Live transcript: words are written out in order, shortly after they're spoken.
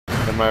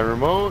And my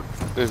remote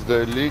is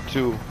the Elite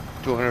 2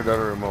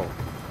 $200 remote.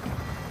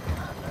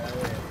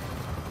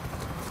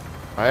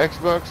 My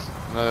Xbox,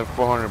 another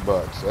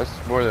 $400.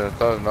 That's more than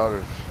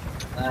 $1,000.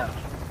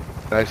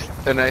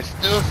 And I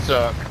still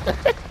suck.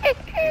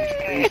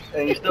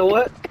 And you still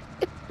what?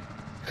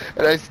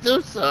 And I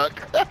still suck.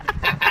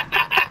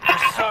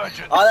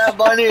 Resurgence. All that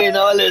money and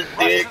all this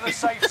Rush dick. to the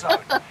safe zone.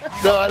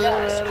 No, I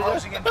Gas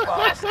closing in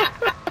fast.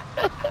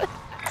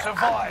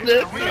 Survive to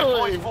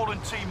redeploy fallen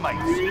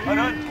teammates and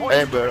earn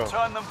points to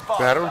return them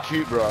fast. I don't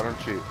cheat, bro. I don't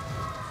cheat.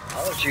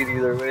 I don't cheat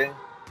either way.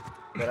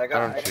 But I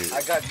got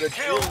good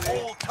Kill skills.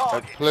 all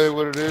targets. I play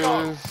what it is,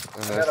 and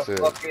that's it.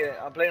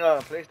 I'm playing on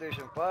a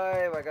PlayStation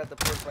 5. I got the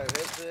PS5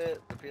 headset,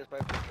 the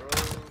PS5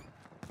 controller.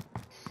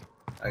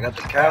 I got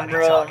the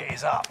camera. Target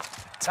is up.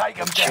 Take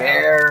them down.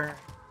 Chair.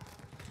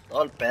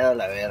 Todo el pedo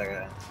la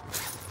verga.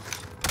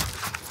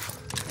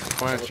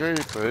 Macho, ¿y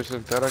puedes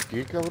sentar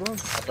aquí, cabrón?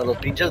 Hasta los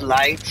pinches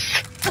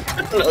lights.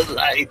 Los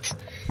lights.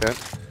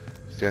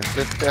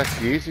 Siéntate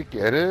aquí si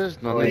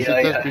quieres. No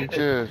necesitas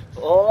pinches.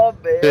 Oh,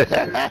 man.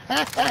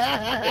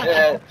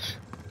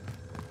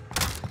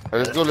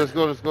 Let's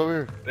go over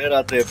here.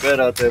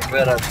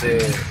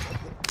 Espérate.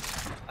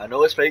 I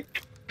know it's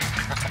fake.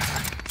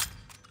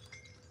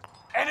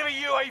 Enemy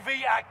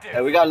UAV active.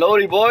 Hey, we got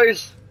loading,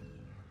 boys.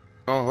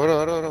 Oh, hold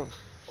on.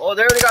 Oh,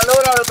 they already got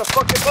loaded out at the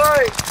fucking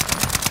bike.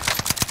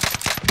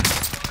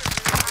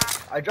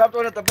 I dropped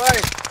one at the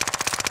bike.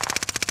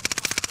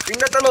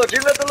 Chingatelo.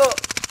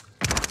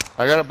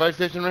 I got a bike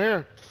station right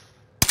here.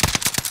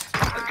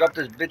 I dropped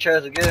this bitch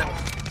ass again.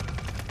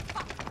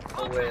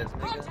 No way,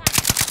 nigga.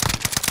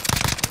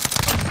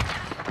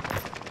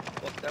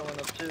 Fuck that one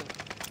up too.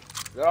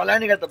 They're all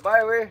landing at the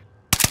byway.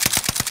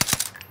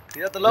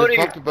 He's at the loading.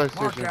 Fuck the bike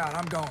Mark station. out,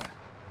 I'm going.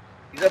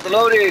 He's at the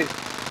loading.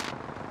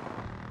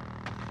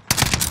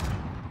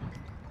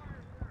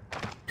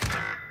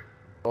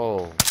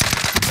 Oh.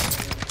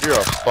 You're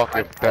a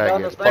fucking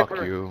faggot. Fuck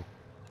you.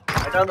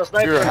 I down the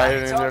sniper. You're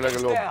hiding in there like a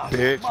little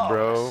bitch,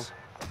 bro.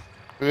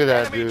 Look at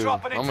that dude. I'm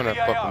gonna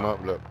fuck him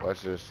up. Look,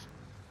 watch this.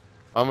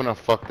 I'm gonna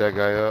fuck that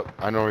guy up.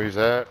 I know where he's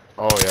at.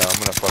 Oh yeah, I'm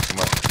gonna fuck him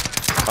up.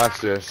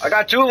 Watch this. I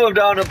got two of them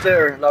down up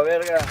there. La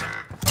verga.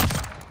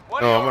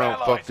 No, I'm gonna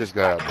fuck this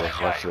guy up, bro.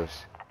 Watch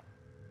this.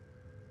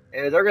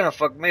 Hey, they're gonna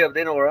fuck me up.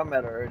 They know where I'm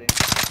at already.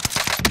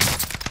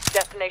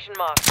 Destination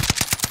marked.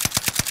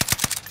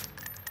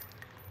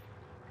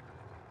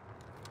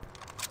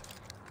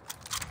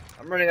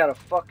 I'm running out of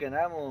fucking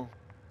ammo.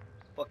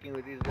 Fucking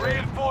with these guys.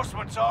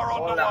 Reinforcements are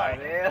on the way.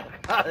 Man.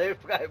 They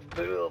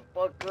blew the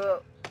fuck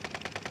up.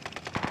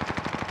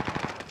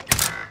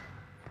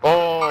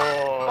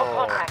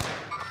 Oh!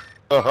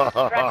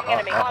 Tracking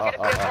enemy. Target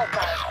at critical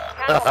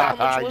time.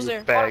 How much was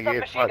there?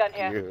 Faggot, fuck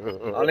you.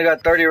 I only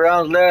got 30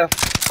 rounds left.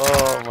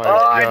 Oh my god.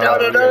 Oh, I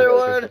downed another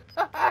one.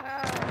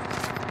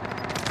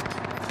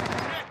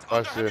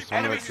 Watch this. I'm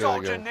Enemy gonna kill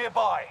soldier again.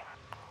 nearby.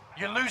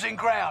 You're losing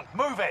ground.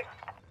 Move it.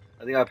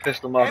 I think I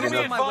pissed them off Enemy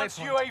enough. advanced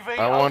UAV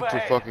I want to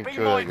overhead. fucking Be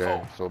kill that mindful.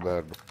 guy so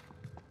bad.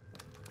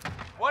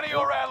 One of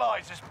your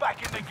allies is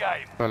back in the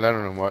game. I'm not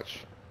letting him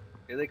watch.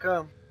 Here they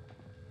come.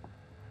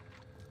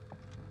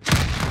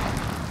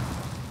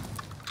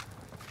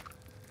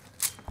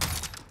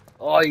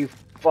 Oh, you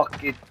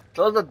fucking...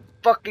 There's a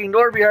fucking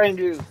door behind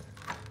you.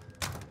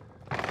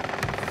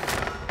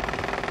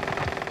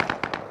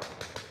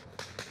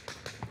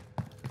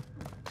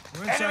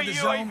 We're inside Enemy the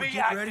zone, UAV but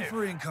get ready active.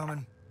 for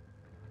incoming.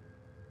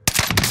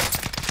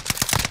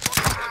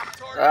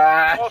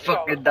 Ah,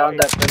 fucking down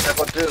that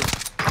pendejo too.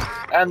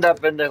 And that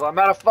pendejo. I'm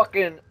out of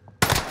fucking...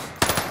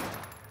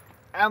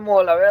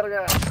 ammo, la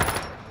verga.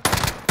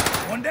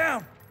 One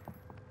down.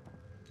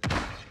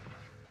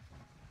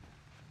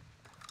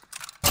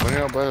 Money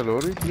out by the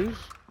loading, please.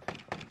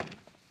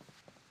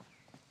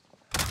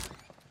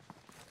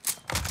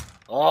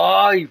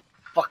 Ay,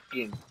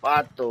 fucking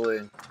pato,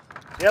 wey.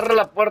 Cierra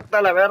la puerta,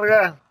 la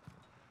verga.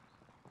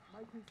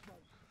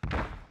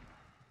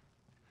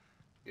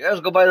 Yeah,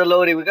 let's go by the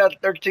loading. We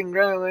got 13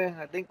 grand, man.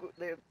 I think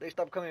they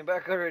stopped coming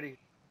back already.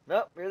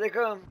 Nope, here they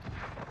come.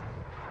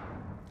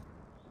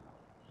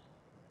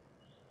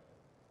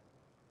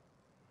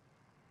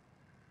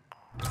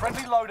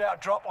 Friendly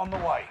loadout drop on the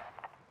way.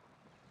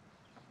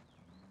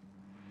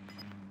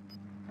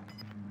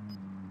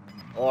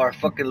 Oh, our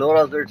fucking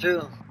loadout's there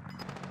too.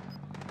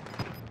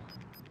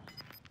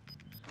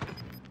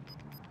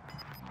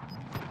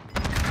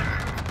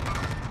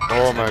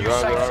 Oh my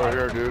god, they're over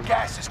here, dude.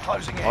 Gas is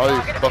closing in. All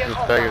these fucking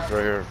faggots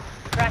right here.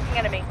 Tracking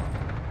enemy.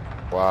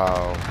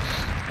 Wow.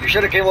 You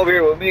should have came over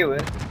here with me,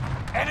 man.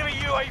 Enemy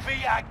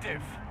UAV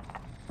active.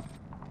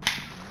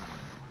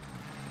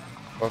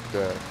 Fuck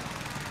that.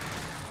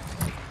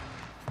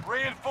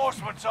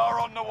 Reinforcements are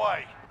on the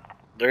way.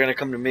 They're gonna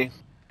come to me.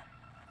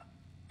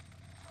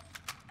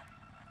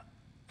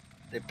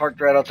 They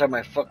parked right outside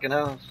my fucking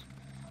house.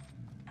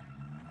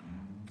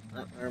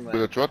 Oh, never With mind.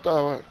 the chota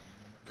or what?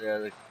 Yeah,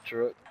 the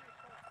truck.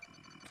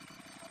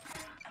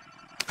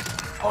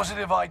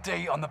 Positive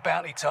ID on the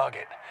bounty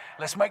target.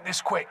 Let's make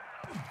this quick.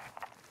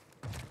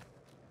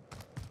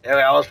 Yeah,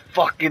 I was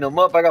fucking them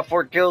up. I got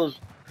 4 kills.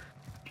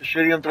 Just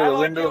shooting him through the Allied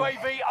window.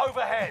 UAV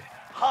overhead.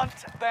 Hunt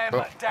them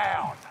Oh.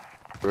 down.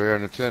 We're here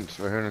in the tents.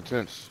 We're here in the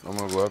tents. I'm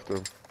gonna go after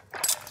him.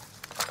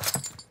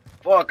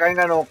 Fuck, I ain't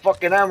got no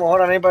fucking ammo.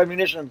 Hold on, I ain't buy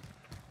munition.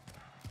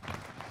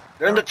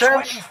 They're in the There are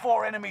tents.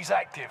 24 enemies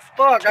active.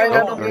 Fuck, I ain't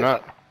got Kill no They're all.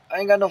 not. I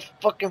ain't got no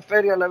fucking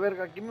feria, la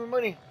verga. Give me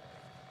money.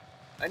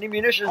 I need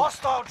munitions.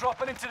 Hostile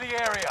dropping into the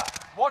area.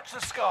 Watch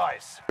the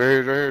skies. Right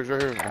here, right here,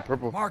 right here. I'm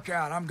purple. Mark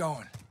out. I'm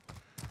going.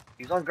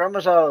 He's on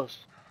grandma's house.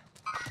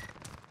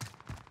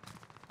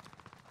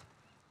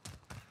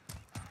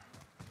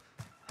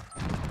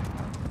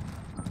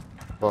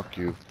 Fuck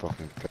you,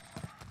 fucking.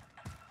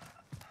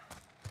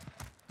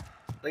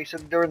 They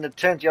said they're in the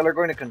tent. Y'all are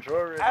going to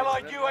control it.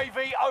 Allied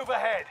UAV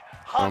overhead.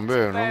 Hunt I'm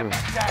there, I'm them there.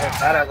 Oh,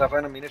 down. badass, I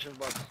found a munitions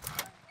box.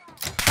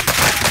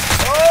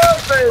 Oh,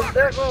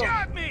 pendejo!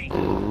 Got me.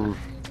 Ooh.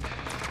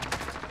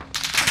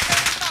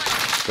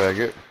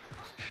 Faggot.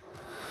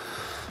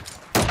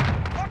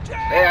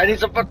 Hey, I need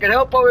some fucking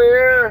help over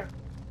here.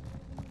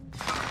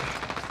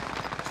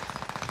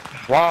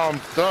 Wow, I'm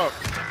stuck.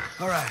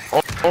 All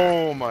right.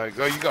 Oh my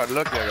god, you got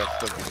lucky I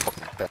got stuck in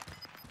fucking that.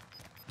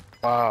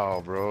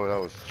 Wow, bro,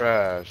 that was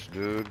trash,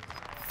 dude.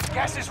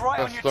 Gas is right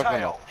Got on your stuck in a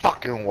tail.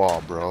 fucking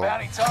wall, bro.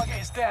 Bounty target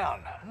is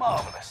down.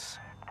 Marvelous.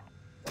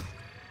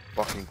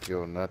 Fucking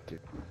kill nothing.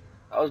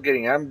 I was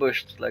getting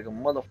ambushed like a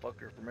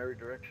motherfucker from every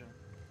direction.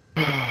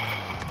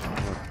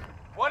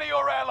 One of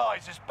your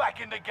allies is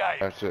back in the game.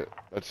 That's it.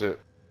 That's it.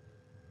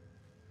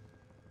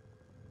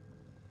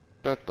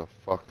 Shut the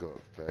fuck up,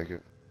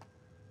 faggot.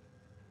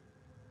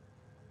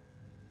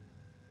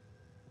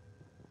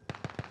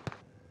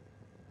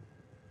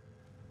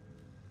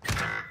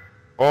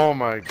 Oh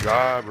my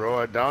god, bro.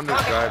 I downed this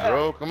guy,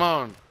 bro. Come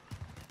on.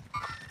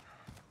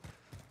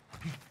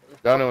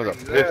 Down him with a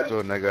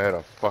pistol, nigga. Had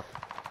a fuck.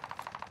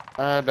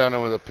 I downed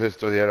him with a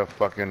pistol. He had a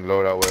fucking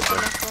loadout weapon.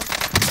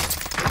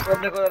 This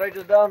pendejo that I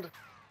just downed.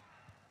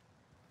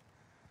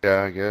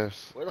 Yeah, I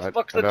guess. Where the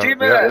fuck's the downed-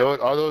 team yeah, at?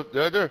 all those,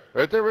 right there,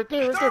 right there, right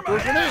there, right there. Throw a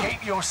grenade.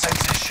 Keep your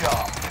senses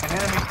sharp. An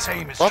enemy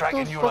team is Fuck tracking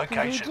those your fucking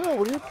location. dudes out.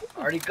 What are you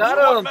Already Squad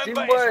got him, member team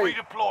is boy.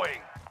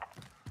 redeploying.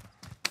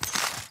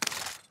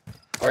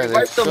 Hey, they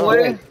Wiped them, suck.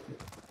 way.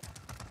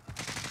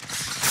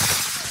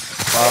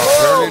 Apparently Oh,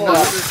 not. my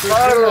They're shooting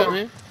God. at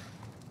me.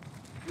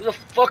 Who the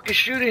fuck is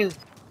shooting? The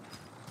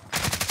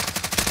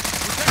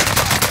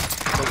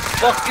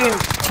fucking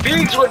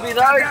pigs would be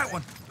Got nice that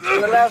one. for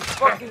the last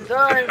fucking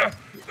time.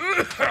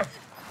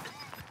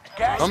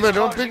 Gas I'm gonna is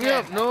don't closing pick me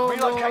up. in. No,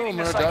 no, Relocating I'm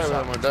the gonna safe die. zone.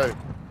 I'm gonna die.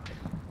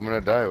 I'm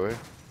gonna die, wait.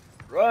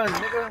 Run,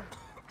 nigga.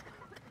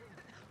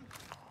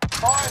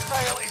 Fire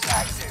sale is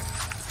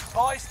active.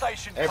 Buy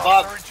station Hey, costs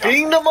Bob, are adjusted.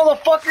 ping the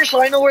motherfucker so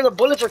I know where the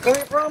bullets are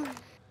coming from.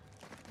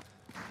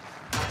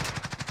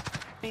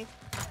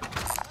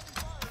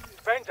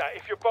 Vendor,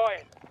 if you're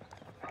buying.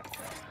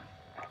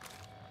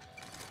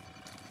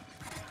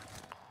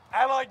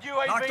 Allied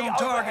UAV Locked on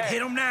target. overhead.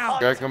 Hit 'em now.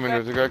 Guy coming.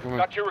 There's a guy coming.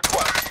 Got your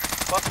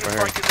request. Buster Right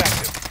strike here. is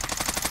active.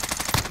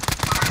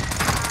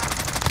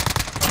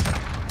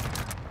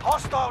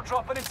 Hostile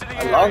dropping into the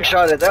area. long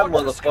shot at that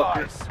Watch the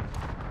motherfucker. skies.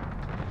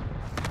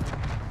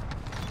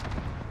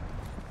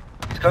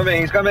 He's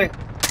coming, he's coming.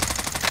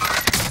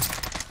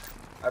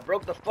 I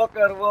broke the fuck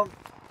out of him.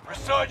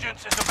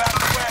 Resurgence is about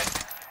to end.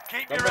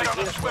 Keep your head on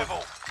the Somebody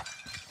swivel.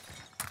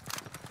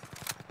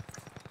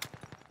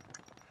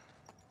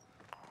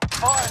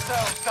 Fire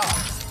sales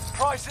done.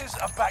 Prices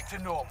are back to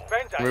normal.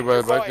 We're by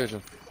the buy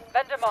station.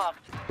 Vendor marked.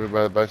 We're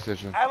by the buy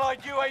station.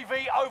 Allied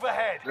UAV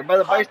overhead. They're by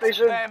the buy Hunt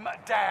station? them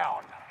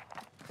down.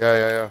 Yeah,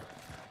 yeah, yeah. Right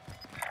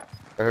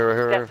here, right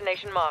here, right here.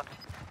 Destination marked.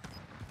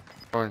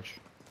 Orange.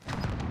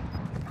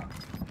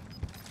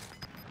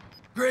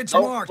 Grid's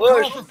Don't marked. push,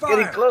 Call for it's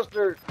getting fire.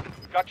 clustered.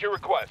 Got your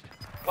request.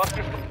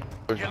 Cluster.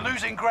 You're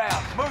losing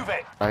ground. Move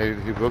it.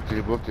 He booked it,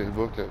 he booked it, he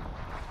booked it.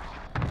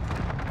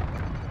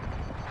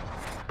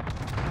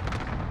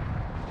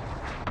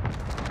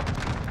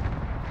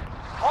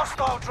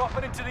 Hostile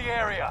dropping into the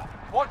area.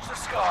 Watch the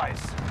skies.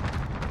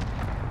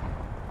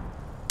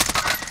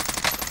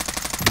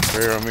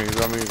 Here on me, he's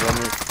on me, he's on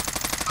me.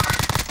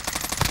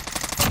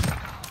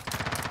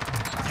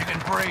 You can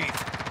breathe.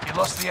 You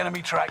lost the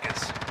enemy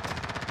trackers.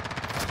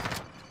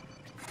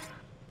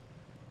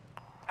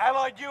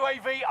 Allied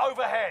UAV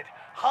overhead.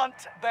 Hunt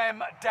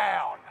them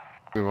down.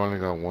 We've only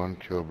got one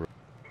kill, bro.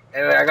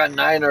 Anyway, I got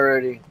 9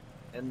 already.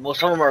 And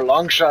most of them are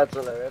long shots.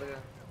 A la verga.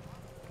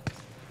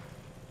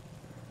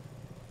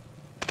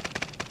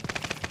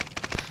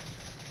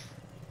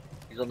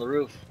 He's on the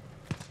roof.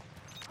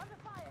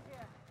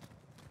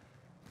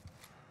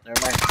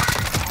 Never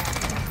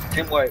mind.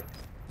 Team white.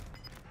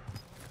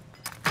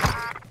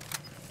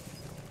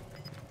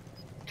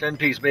 10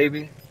 piece,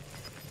 baby.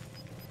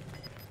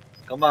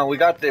 Come on, we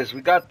got this.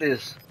 We got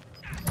this.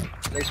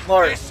 Play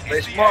smart. This Play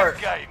is the smart.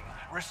 end game.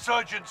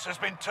 Resurgence has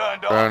been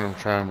turned off. I'm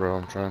trying, bro,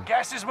 I'm trying.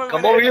 Gas is moving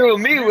Come over in. here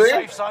with me, New Will.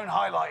 safe zone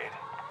highlighted.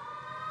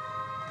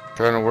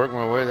 Trying to work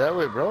my way that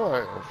way,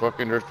 bro.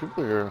 Fucking, there's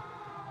people here.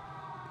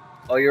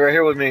 Oh, you're right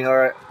here with me. All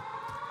right.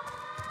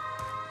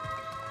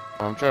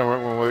 I'm trying to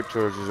work my way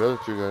towards these other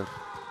two guys.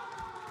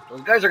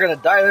 Those guys are gonna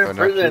die. They're in Oh, not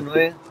prison, you.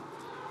 man.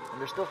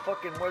 There's still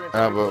fucking more than 2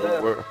 Nah, people but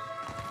left. we're,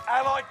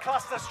 Allied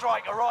cluster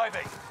strike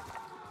arriving.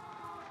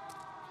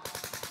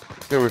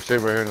 yeah, we're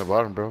staying right here in the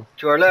bottom, bro.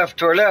 To our left,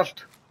 to our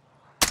left.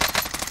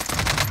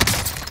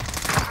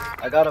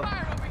 I got him.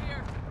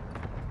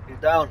 He's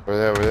down. We're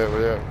there, we're there,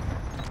 we're there.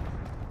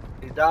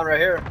 He's down right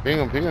here. Ping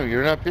him, ping him.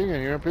 You're not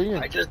pinging, you're not pinging.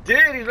 I just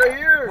did. He's right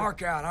here.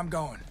 Mark out. I'm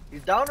going.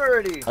 He's down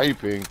already. How you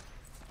ping?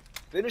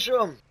 Finish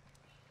him.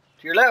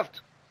 To your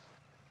left.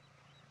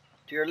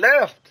 To your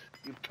left.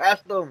 You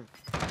passed him.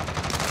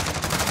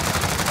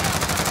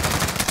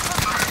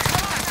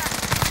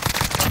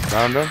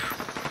 Down him.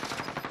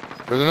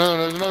 There's another one,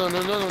 there's another one,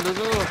 there's another one, there's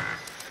another one.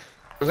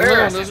 There's Where?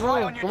 another one, there's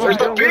another one. Come on, Where's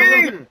the come on, come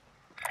on. ping?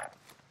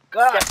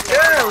 God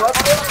damn, what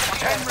the?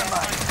 10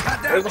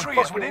 remain. There's a Victory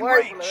is fucking within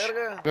wipe, reach. la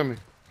verga. Come here.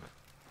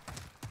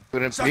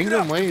 Couldn't Suck ping it him,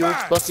 up, man. You was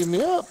fast. fucking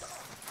me up.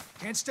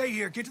 Can't stay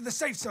here. Get to the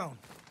safe zone.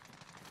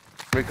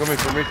 Somebody coming,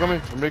 somebody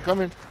coming, somebody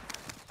coming.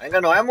 I ain't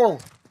got no ammo.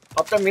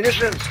 Pop the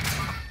munitions.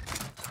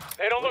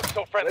 They don't look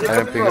so I friendly.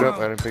 didn't pick it up,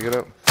 I didn't pick it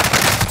up.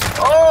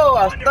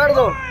 Oh,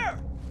 Astardo.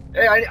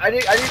 Hey, I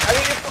need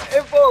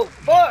info.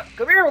 Fuck,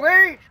 come here,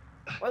 wait.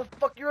 Why the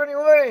fuck you running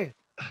away?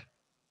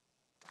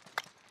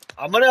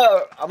 I'm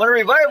gonna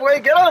revive.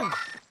 Wait, get him.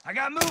 I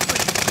got movement.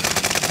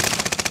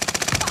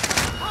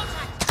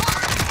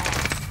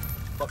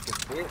 Fucking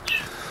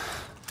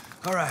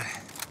bitch. All right.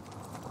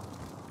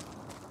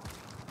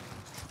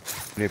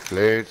 I need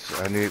plates,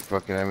 I need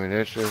fucking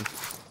ammunition.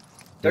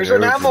 There's Need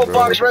an everything, ammo bro.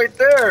 box right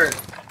there.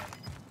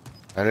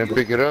 I didn't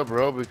pick it up,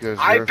 bro, because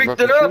I they're picked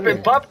fucking it up shooting.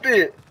 and popped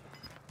it.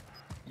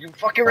 You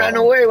fucking ran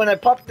Oh. away when I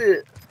popped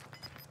it.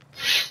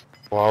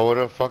 Well, I would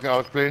have fucking, I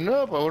was playing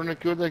up. I wouldn't have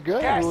killed that guy. if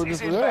it Gas wasn't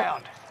is for that.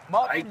 inbound.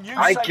 Marking new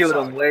I safe killed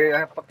zone. him, Larry. I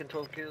have fucking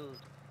 12 kills.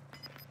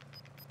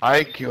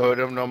 I killed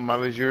him, no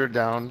mames, you're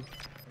down.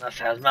 No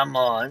seas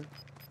mamón.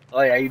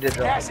 Oh yeah, you did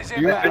Gas something.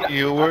 is inbound.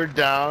 You were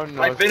down.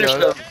 No I finished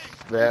seas them.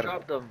 I ver-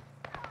 dropped them.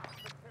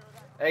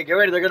 Hey, get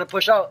ready. They're gonna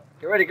push out.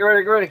 Get ready, get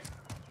ready, get ready.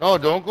 No,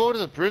 don't go to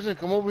the prison.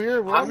 Come over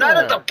here. Where I'm am not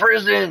I at the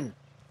prison.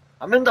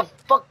 I'm in the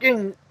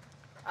fucking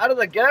out of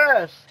the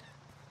gas.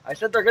 I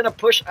said they're gonna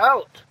push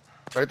out.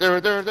 Right there,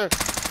 right there, right there.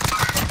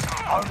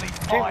 Only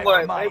Team 5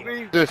 wipe, remain.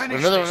 baby. This, Finish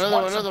another this one,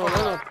 once another and one, for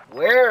another all. one.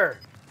 Where?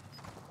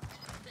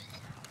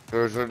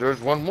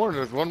 There's one more,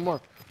 there's one more.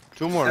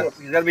 Two more.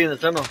 He's gotta be in the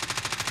tunnel.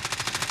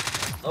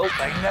 Nope.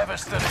 They never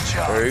stood a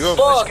chance. There you go.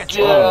 Let's Fuck get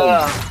to work.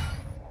 yeah.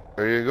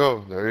 There you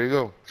go, there you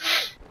go.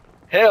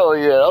 Hell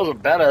yeah, that was a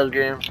badass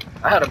game.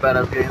 I had a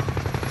badass game.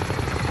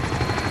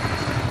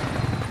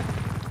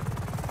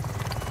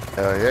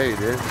 Hell yeah, you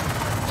did.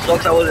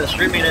 Sucks I wasn't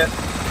streaming it.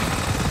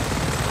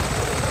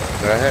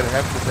 But I had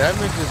half the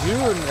damage as you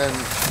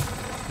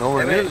and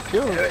nowhere near the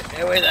kill.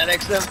 Anyway, that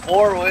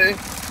XM4 way.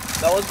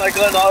 That was my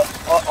gun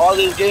all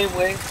this game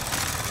way.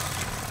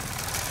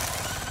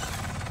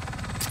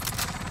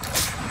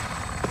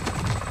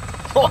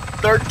 Oh,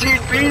 13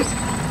 piece?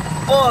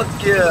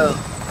 Fuck yeah.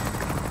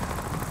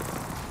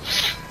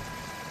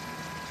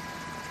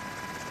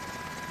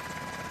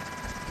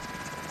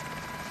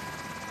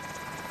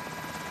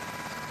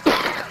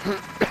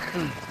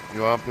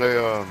 You wanna play